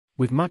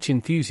With much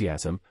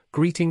enthusiasm,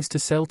 greetings to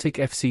Celtic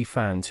FC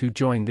fans who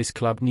join this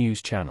club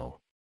news channel.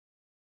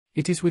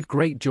 It is with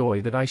great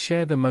joy that I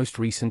share the most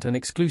recent and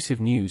exclusive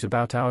news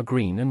about our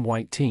green and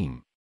white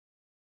team.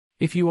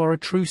 If you are a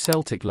true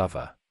Celtic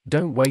lover,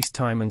 don't waste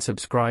time and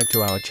subscribe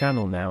to our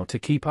channel now to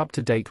keep up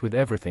to date with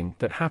everything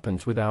that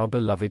happens with our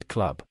beloved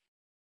club.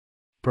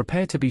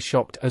 Prepare to be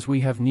shocked as we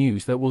have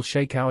news that will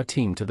shake our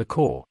team to the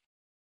core.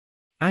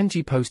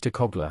 Ange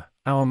Postecoglou,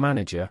 our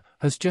manager,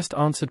 has just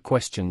answered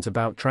questions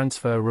about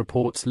transfer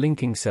reports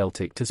linking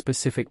Celtic to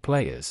specific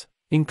players,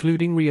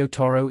 including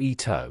Ryotaro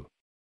Ito.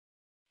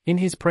 In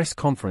his press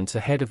conference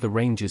ahead of the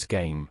Rangers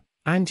game,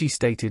 Ange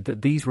stated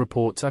that these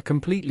reports are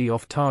completely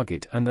off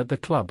target and that the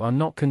club are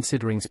not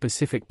considering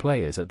specific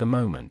players at the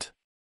moment.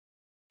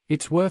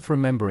 It's worth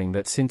remembering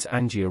that since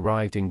Ange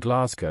arrived in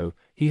Glasgow,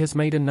 he has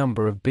made a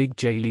number of big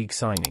J-League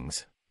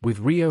signings, with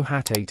Rio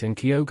Hatate and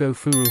Kyogo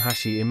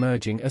Furuhashi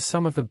emerging as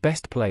some of the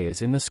best players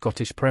in the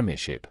Scottish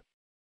Premiership.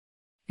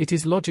 It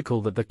is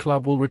logical that the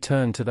club will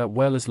return to that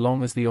well as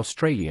long as the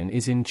Australian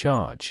is in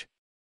charge.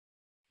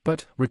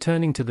 But,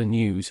 returning to the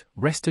news,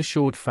 rest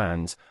assured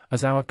fans,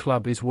 as our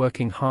club is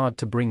working hard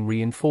to bring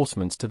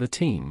reinforcements to the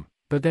team,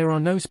 but there are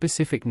no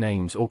specific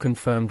names or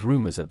confirmed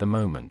rumours at the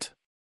moment.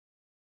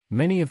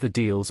 Many of the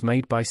deals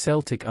made by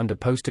Celtic under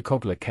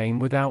Postecoglou came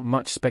without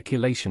much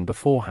speculation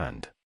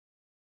beforehand.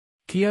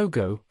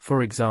 Kyogo,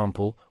 for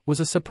example,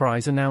 was a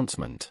surprise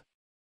announcement.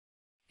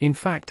 In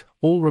fact,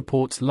 all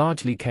reports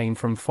largely came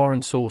from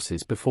foreign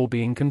sources before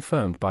being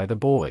confirmed by the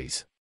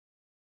boys.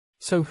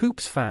 So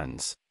Hoops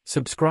fans,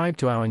 subscribe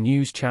to our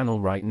news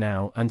channel right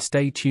now and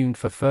stay tuned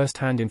for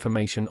first-hand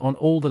information on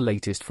all the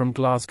latest from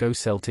Glasgow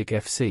Celtic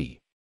FC.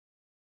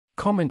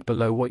 Comment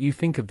below what you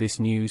think of this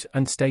news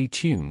and stay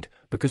tuned,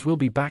 because we'll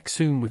be back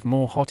soon with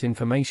more hot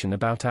information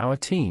about our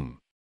team.